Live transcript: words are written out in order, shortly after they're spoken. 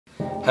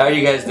How are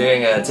you guys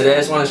doing? Today I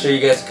just want to show you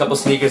guys a couple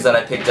sneakers that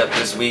I picked up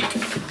this week.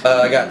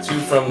 I got two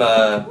from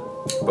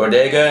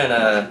Bodega, and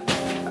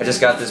I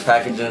just got this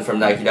package in from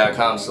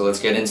Nike.com, so let's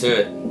get into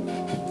it.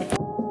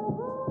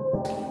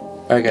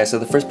 Alright guys, so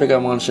the first pick I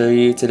want to show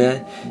you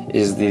today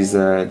is these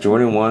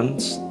Jordan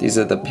 1s. These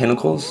are the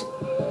Pinnacles,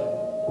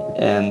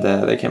 and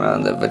they came out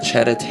in the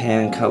vachetta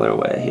tan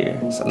colorway here.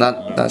 So I'm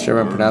not sure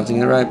if I'm pronouncing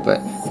it right, but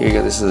here you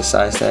go. This is the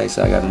size tag,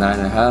 so I got a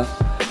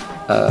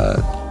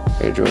 9.5.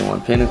 Air Jordan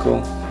 1 Pinnacle,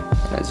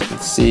 and as you can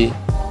see,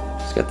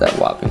 it's got that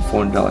whopping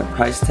 $400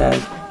 price tag.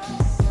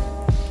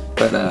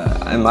 But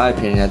in my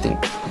opinion, I think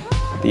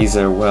these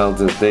are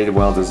they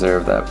well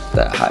deserve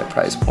that high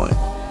price point.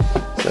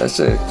 So that's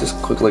just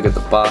a quick look at the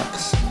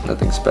box.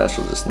 Nothing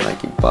special, just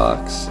Nike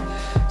box.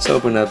 Let's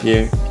open up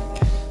here.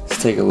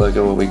 Let's take a look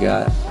at what we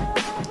got.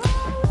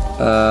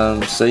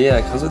 So yeah,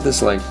 it comes with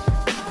this like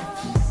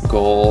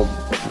gold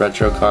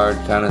retro card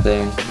kind of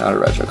thing. Not a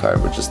retro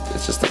card, but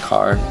it's just a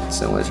card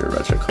similar to a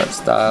retro card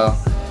style.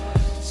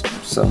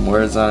 Some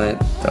words on it,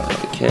 don't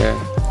really care.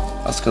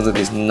 Also comes with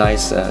these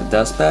nice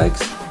dust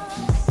bags.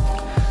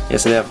 Yeah,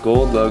 so they have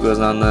gold logos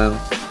on them,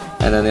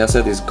 and then they also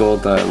have these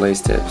gold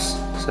lace tips.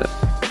 So,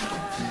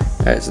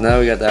 alright, so now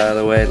we got that out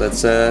of the way.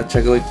 Let's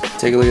take a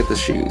look at the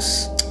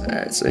shoes.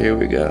 Alright, so here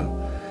we go.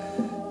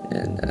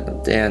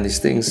 And damn, these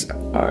things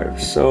are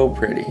so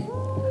pretty.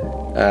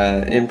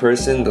 In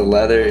person, the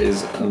leather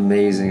is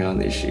amazing on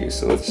these shoes.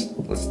 So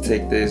let's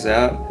take these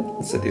out.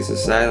 Let's set these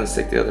aside. Let's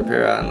take the other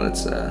pair out, and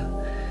let's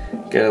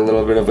get a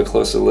little bit of a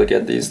closer look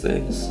at these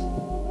things.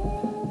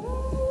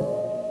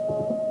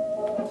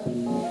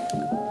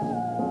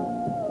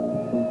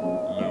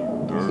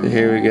 So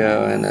here we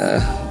go, and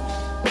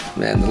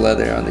man, the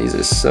leather on these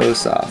is so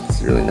soft.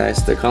 It's really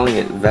nice. They're calling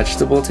it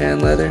vegetable tan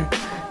leather.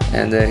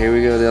 And here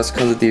we go. They also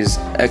come with these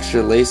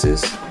extra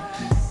laces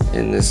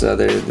in this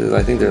other,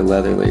 I think they're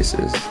leather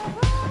laces.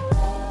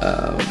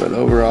 But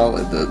overall,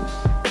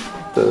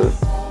 the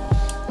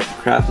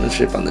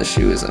craftsmanship on the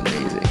shoe is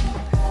amazing.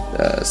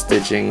 The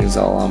stitching is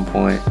all on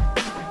point.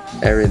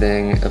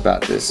 Everything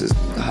about this is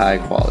high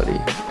quality.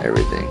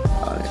 Everything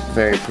on it.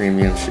 Very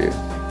premium shoe.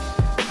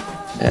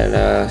 And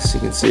as you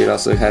can see, it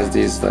also has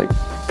these like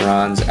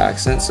bronze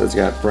accents. So it's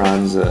got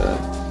bronze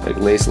like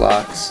lace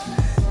locks.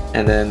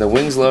 And then the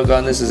Wings logo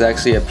on this is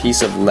actually a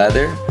piece of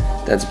leather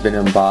that's been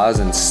embossed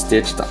and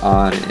stitched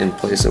on in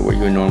place of where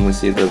you would normally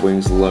see the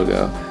Wings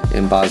logo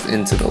embossed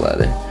into the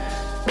leather.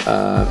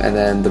 And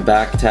then the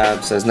back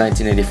tab says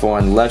 1984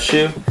 on the left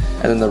shoe,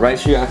 and then the right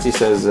shoe actually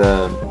says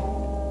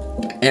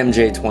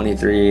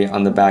MJ23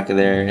 on the back of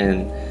there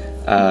in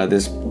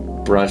this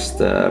brushed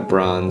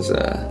bronze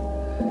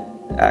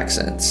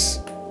accents.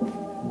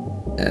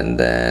 And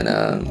then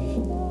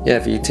yeah,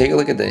 if you take a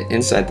look at the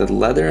inside, the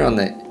leather on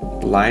the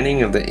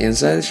lining of the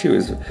inside of the shoe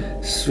is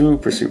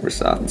super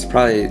soft. It's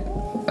probably,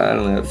 I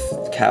don't know,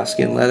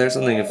 calfskin leather or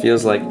something. It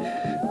feels like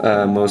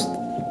most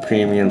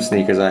premium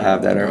sneakers I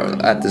have that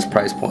are at this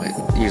price point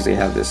usually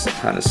have this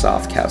kind of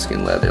soft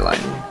calfskin leather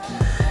lining.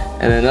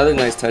 And another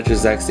nice touch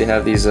is actually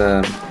have these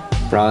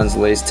bronze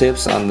lace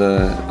tips on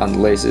the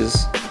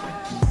laces.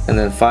 And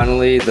then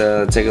finally,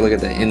 take a look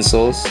at the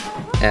insoles.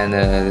 And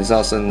there's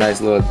also nice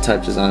little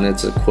touches on it.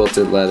 It's a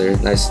quilted leather,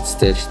 nice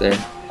stitch there.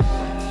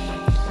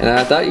 And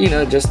I thought, you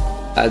know,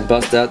 I'd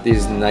bust out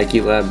these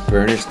nikelab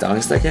burnished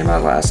dunks that came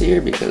out last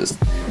year, because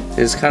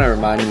this kind of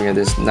reminded me of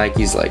this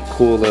Nike's like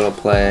cool little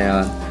play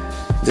on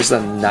just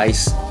a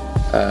nice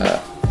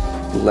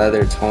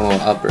leather tonal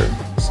upper.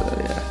 So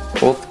yeah,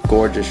 both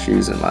gorgeous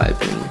shoes in my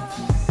opinion.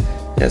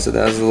 Yeah, so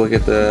that was a look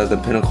at the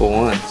Pinnacle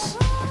ones.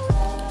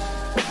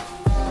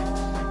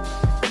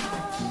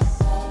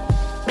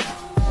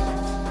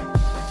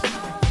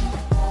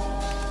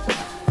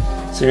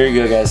 So here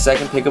you go guys,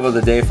 second pickup of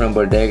the day from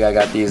Bodega. I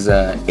got these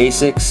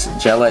Asics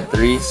Lyte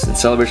 3s in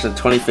celebration of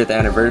the 25th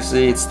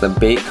anniversary. It's the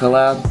Bait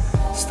collab.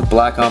 It's the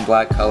black on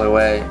black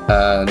colorway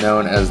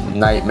known as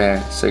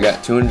Nightmare. So you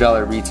got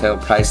 $200 retail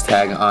price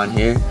tag on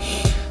here.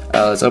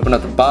 Let's open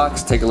up the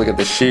box, take a look at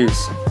the shoes.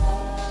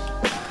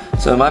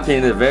 So in my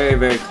opinion, they're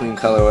very clean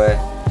colorway.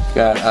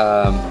 Got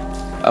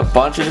a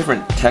bunch of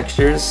different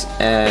textures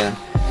and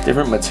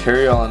different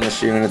material on the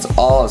shoe, and it's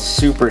all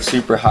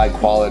super high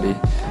quality.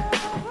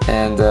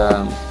 And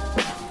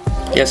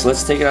yeah, so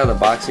let's take it out of the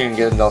box here and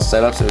get it all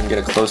set up so we can get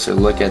a closer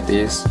look at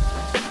these.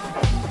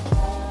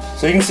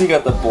 So you can see you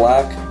got the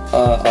black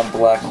on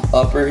black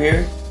upper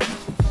here.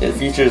 It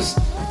features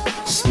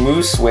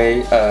smooth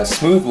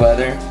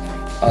leather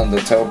on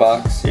the toe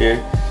box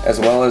here, as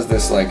well as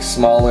this like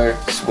smaller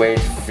suede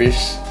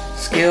fish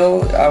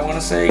scale, I want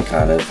to say,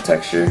 kind of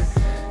texture.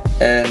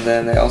 And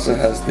then it also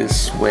has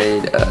this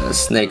suede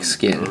snake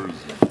skin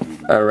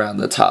around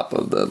the top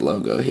of the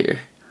logo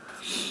here.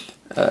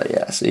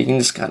 Yeah, so you can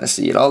just kind of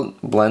see it all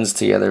blends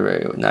together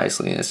very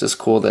nicely, and it's just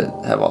cool to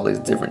have all these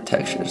different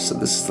textures. So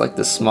this is like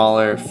the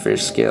smaller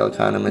fish scale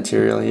kind of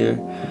material here,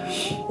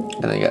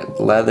 and then you got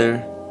leather,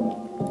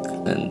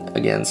 and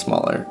again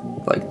smaller,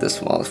 like the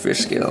small fish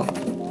scale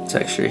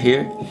texture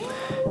here.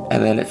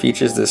 And then it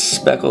features this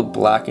speckled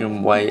black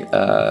and white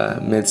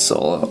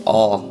midsole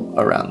all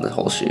around the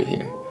whole shoe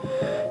here.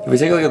 If we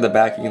take a look at the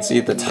back, you can see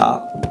at the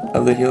top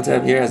of the heel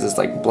tab here has this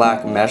like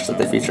black mesh that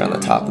they feature on the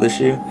top of the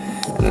shoe,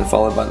 and then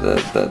followed by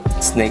the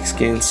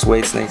snakeskin,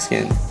 suede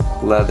snakeskin,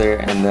 leather,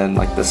 and then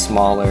like the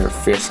smaller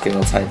fish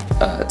scale type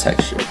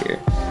texture here.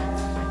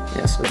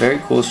 Yeah, so very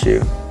cool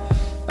shoe.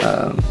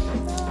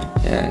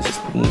 Yeah, it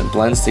just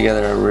blends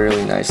together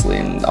really nicely,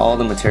 and all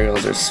the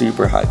materials are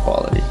super high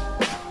quality.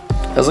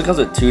 It also comes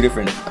with 2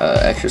 different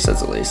extra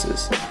sets of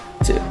laces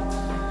too.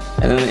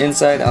 And then the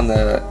inside on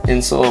the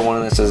insole, one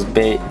of them says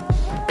Bait,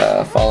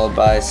 followed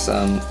by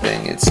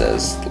something, it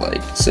says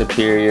like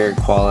superior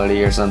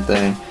quality or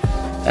something,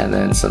 and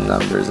then some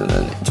numbers, and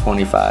then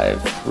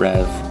 25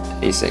 Rev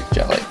Asics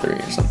Gel-Lyte 3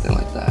 or something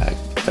like that.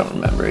 I don't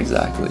remember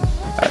exactly.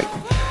 Alright,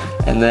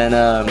 and then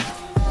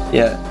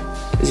yeah,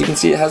 as you can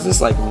see, it has this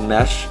like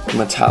mesh,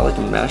 metallic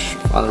mesh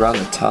around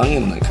the tongue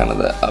and the kind of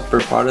the upper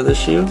part of the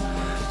shoe.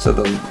 So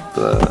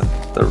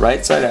the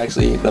right side,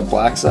 actually, the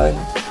black side,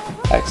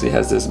 actually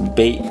has this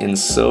Bait in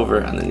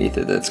silver underneath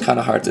it. That's kind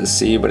of hard to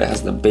see, but it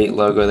has the Bait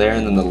logo there.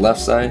 And then the left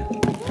side,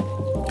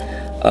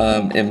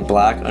 in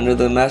black under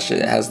the mesh,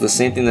 it has the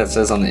same thing that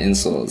says on the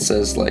insole. It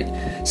says like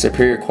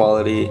superior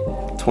quality,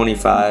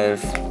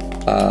 25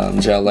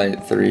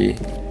 Gel-Lyte 3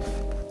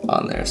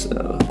 on there.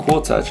 So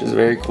cool touches,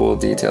 very cool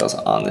details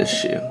on this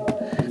shoe.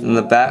 And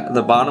the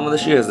bottom of the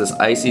shoe has this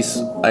icy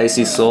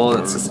sole.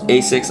 It's just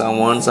Asics on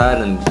one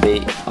side and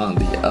Bait on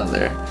the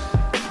other.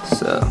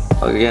 So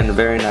again, a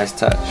very nice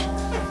touch.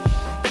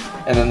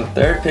 And then the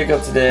third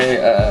pickup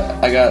today,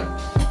 I got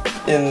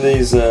in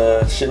these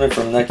shipment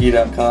from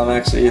Nike.com.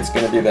 Actually, it's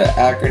going to be the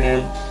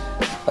Acronym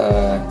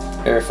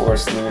Air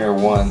Force Lunar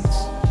Ones.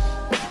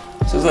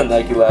 So this is a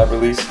Nikelab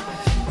release.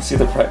 You see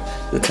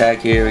the tag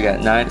here. We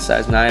got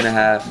size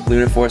 9.5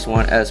 Lunarforce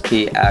 1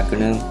 SP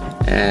Acronym,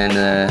 and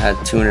had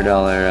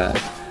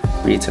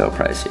 $200 retail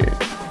price here.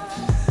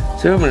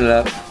 So open it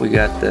up. We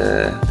got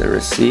the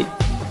receipt,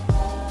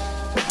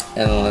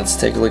 and let's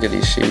take a look at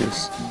these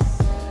shoes.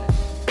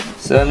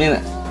 So I mean,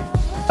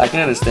 I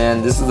can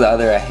understand this is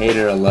either a hate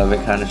it or love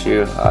it kind of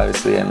shoe.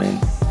 Obviously, I mean,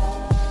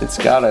 it's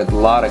got a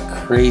lot of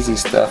crazy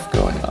stuff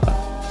going on,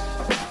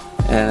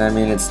 and I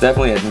mean, it's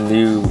definitely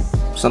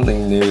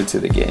something new to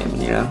the game,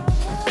 you know.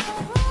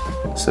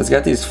 So it's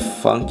got these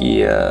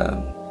funky,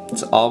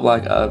 it's all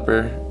black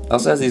upper. It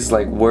also has these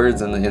like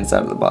words on the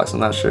inside of the box. I'm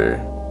not sure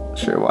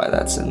why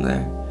that's in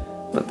there,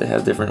 but they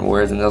have different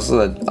words, and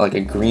also like a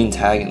green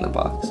tag in the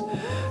box.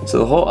 So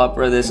the whole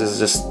upper of this is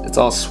just, it's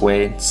all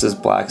suede. This is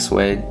black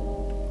suede,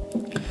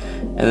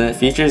 and then it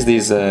features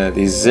these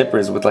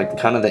zippers with like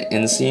kind of the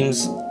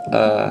inseams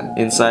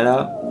inside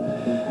out,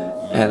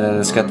 and then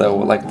it's got the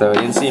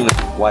inseam is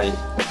white,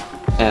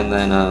 and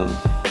then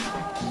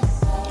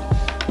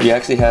you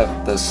actually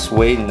have the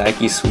suede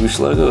Nike swoosh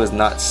logo is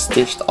not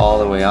stitched all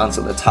the way on,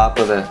 so the top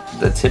of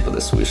the tip of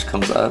the swoosh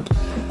comes up.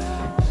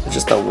 It's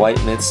just a white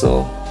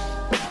midsole,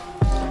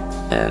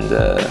 and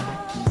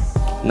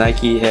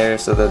Nike Air,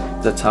 so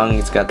the tongue,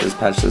 it's got this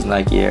patch that says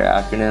Nike Air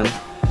Acronym,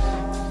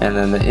 and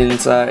then the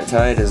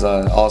inside is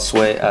all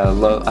suede,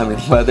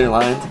 leather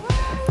lined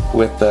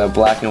with the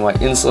black and white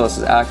insole. This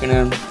is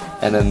Acronym,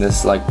 and then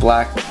this like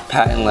black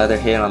patent leather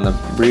hit on the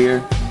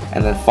rear,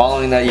 and then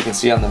following that you can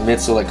see on the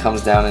midsole it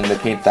comes down and they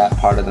paint that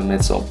part of the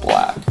midsole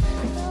black,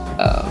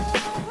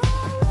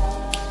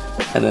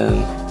 and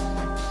then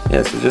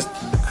yeah, so just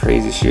a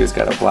crazy shoe. It's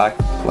got a black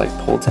like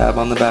pull tab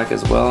on the back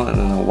as well, and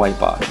then a white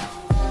bottom.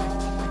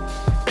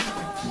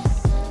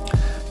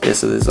 Yeah,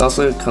 so this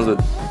also comes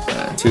with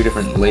 2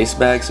 different lace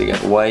bags. So you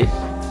got white,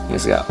 you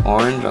also got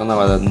orange. I don't know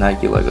why the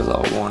Nike logo's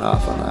all worn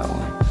off on that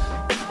one.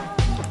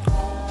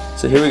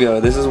 So here we go.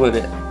 This is what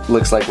it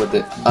looks like with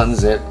it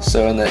unzipped.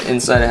 So in the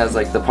inside it has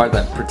like the part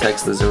that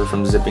protects the zipper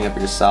from zipping up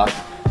your sock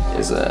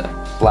is a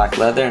black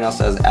leather, and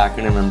also has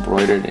Acronym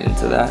embroidered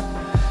into that.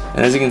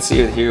 And as you can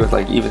see here, with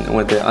like even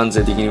with the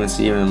unzipped, you can even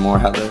see even more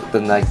how the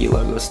Nike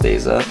logo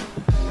stays up.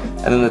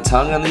 And then the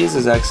tongue on these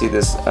is actually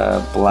this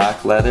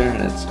black leather,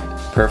 and it's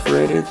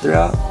perforated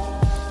throughout.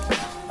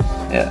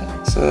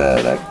 Yeah, so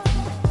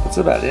that's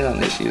about it on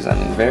these shoes. I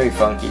mean, very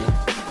funky.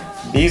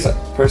 These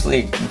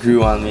personally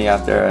grew on me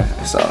after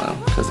I saw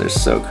them because they're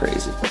so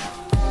crazy.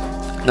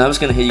 Now I'm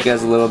just gonna hit you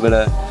guys a little bit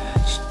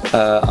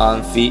of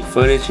on feet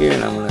footage here,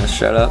 and I'm gonna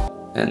shut up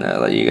and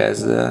let you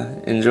guys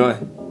enjoy.